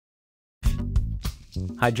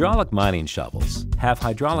Hydraulic mining shovels have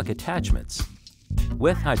hydraulic attachments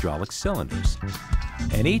with hydraulic cylinders,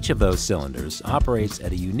 and each of those cylinders operates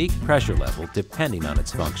at a unique pressure level depending on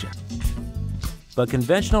its function. But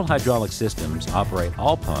conventional hydraulic systems operate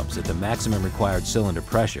all pumps at the maximum required cylinder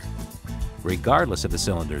pressure, regardless of the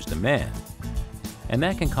cylinder's demand, and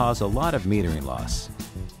that can cause a lot of metering loss,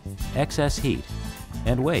 excess heat,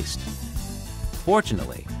 and waste.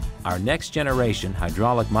 Fortunately, our next generation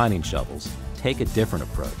hydraulic mining shovels take a different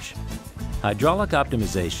approach. Hydraulic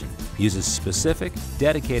optimization uses specific,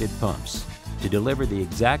 dedicated pumps to deliver the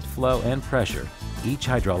exact flow and pressure each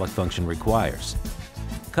hydraulic function requires,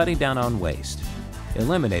 cutting down on waste,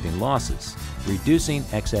 eliminating losses, reducing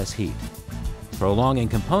excess heat, prolonging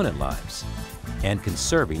component lives, and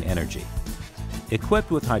conserving energy.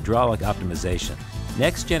 Equipped with hydraulic optimization,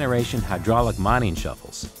 next-generation hydraulic mining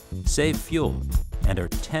shovels save fuel and are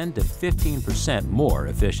 10 to 15% more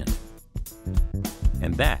efficient.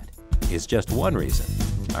 And that is just one reason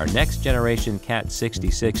our next-generation CAT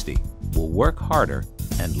 6060 will work harder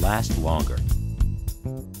and last longer.